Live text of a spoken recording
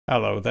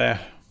Hello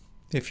there.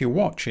 If you're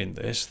watching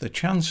this, the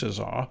chances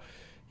are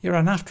you're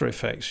an After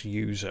Effects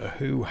user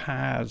who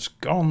has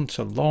gone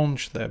to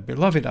launch their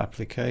beloved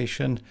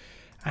application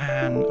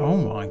and oh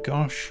my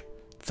gosh,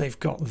 they've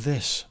got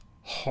this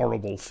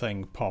horrible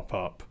thing pop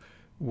up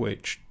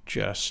which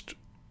just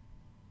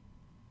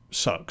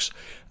sucks.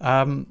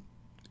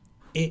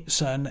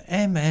 It's an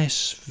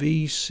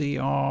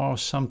MSVCR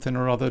something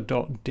or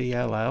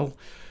other.dll.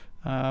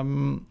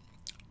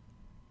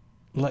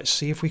 Let's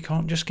see if we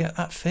can't just get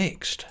that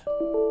fixed.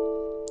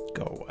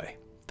 Go away.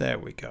 There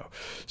we go.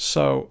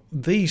 So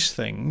these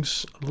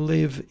things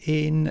live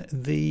in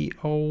the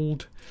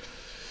old...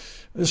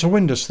 It's a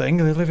Windows thing.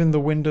 They live in the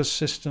Windows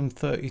System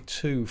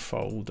 32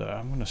 folder.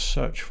 I'm going to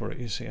search for it.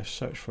 You see, I've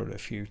searched for it a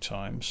few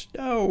times.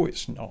 No,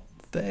 it's not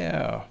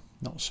there.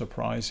 Not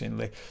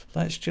surprisingly.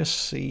 Let's just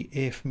see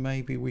if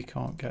maybe we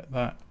can't get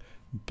that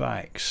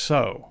back.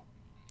 So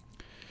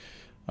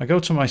I go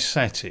to my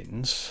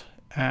settings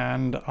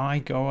and I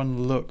go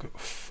and look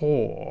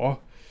for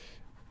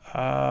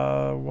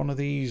one of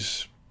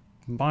these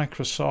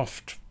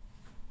Microsoft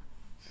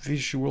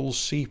Visual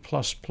C++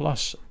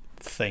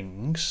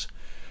 things.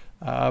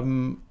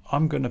 I'm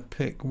going to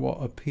pick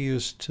what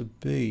appears to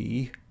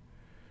be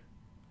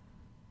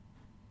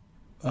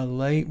a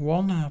late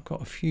one. I've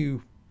got a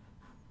few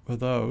of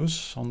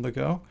those on the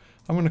go.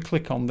 I'm going to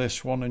click on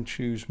this one and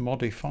choose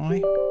modify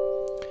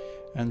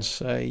and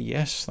say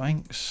yes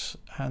thanks,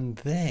 and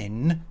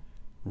then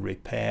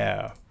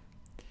repair.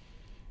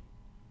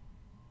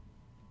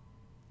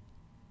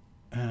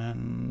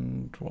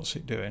 And what's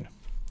it doing?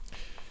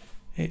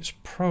 It's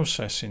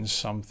processing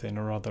something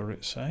or other,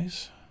 it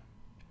says,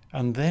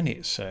 and then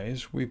it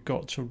says we've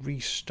got to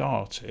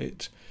restart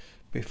it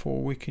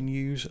before we can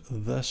use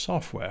the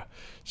software.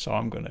 So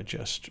I'm going to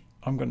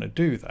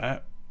do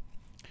that,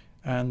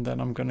 and then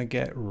I'm going to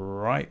get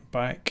right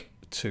back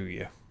to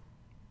you.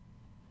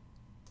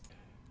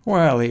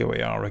 Well, here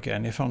we are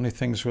again. If only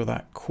things were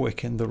that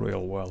quick in the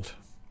real world.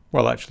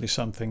 Well, actually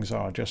some things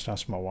are, just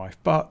ask my wife,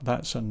 but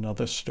that's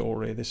another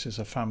story. This is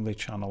a family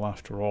channel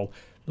after all.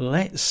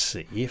 Let's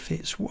see if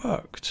it's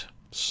worked.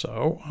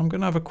 So I'm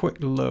going to have a quick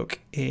look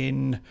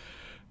in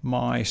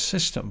my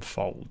system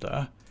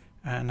folder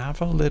and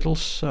have a little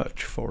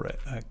search for it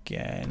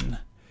again.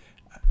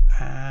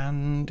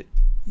 And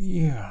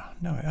yeah,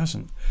 no, it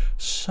hasn't.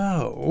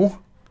 So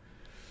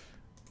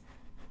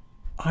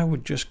I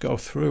would just go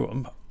through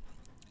them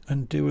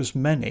and do as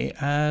many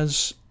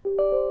as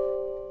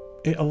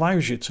it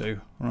allows you to,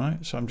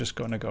 right? So I'm just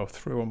going to go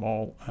through them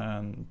all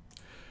and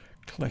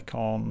click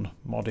on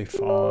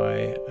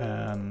modify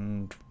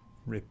and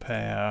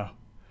repair,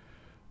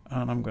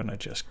 and I'm going to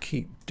just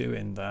keep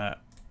doing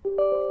that.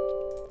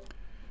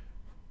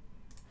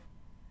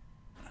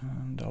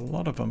 And a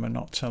lot of them are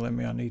not telling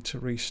me I need to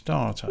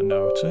restart, I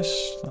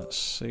notice. Let's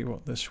see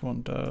what this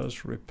one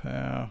does.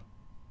 Repair.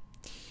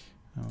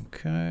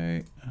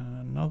 Okay,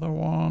 and another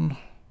one.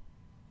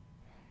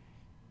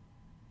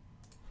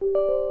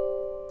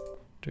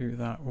 Do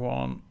that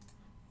one,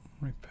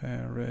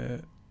 repair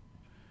it.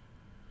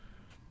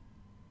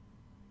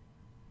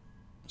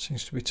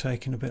 Seems to be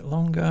taking a bit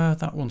longer.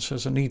 That one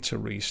says I need to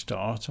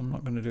restart. I'm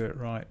not going to do it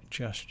right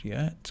just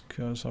yet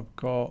because I've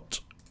got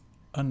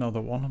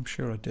another one. I'm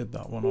sure I did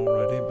that one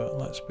already, but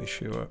let's be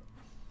sure.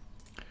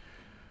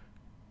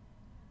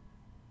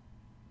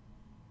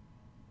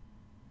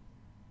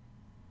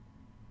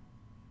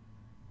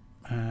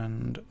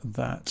 And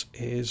that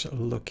is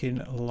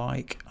looking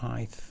like,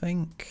 I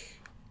think,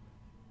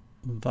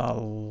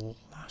 the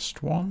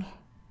last one.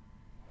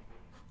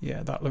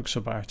 Yeah, that looks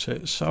about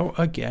it. So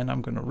again,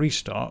 I'm going to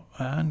restart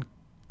and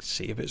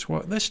see if it's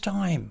worked this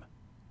time.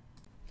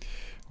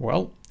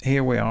 Well,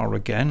 here we are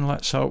again.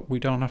 Let's hope we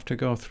don't have to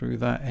go through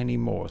that any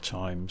more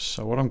times.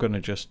 So what I'm going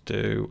to just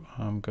do,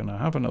 I'm going to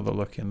have another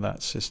look in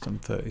that System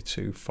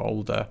 32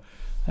 folder.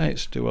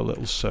 Let's do a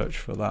little search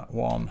for that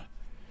one.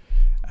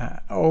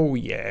 Oh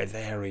yeah,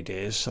 there it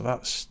is. So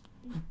that's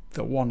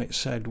the one it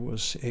said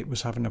it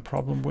was having a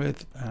problem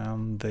with,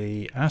 and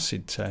the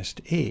acid test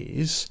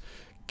is,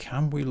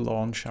 can we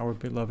launch our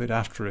beloved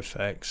After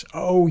Effects?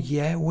 Oh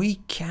yeah, we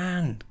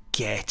can.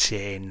 Get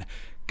in.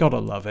 Gotta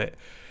love it.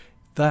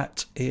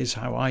 That is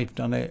how I've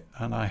done it,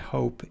 and I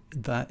hope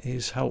that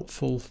is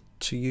helpful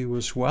to you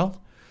as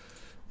well.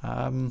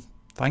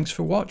 Thanks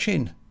for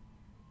watching.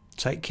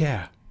 Take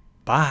care.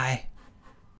 Bye.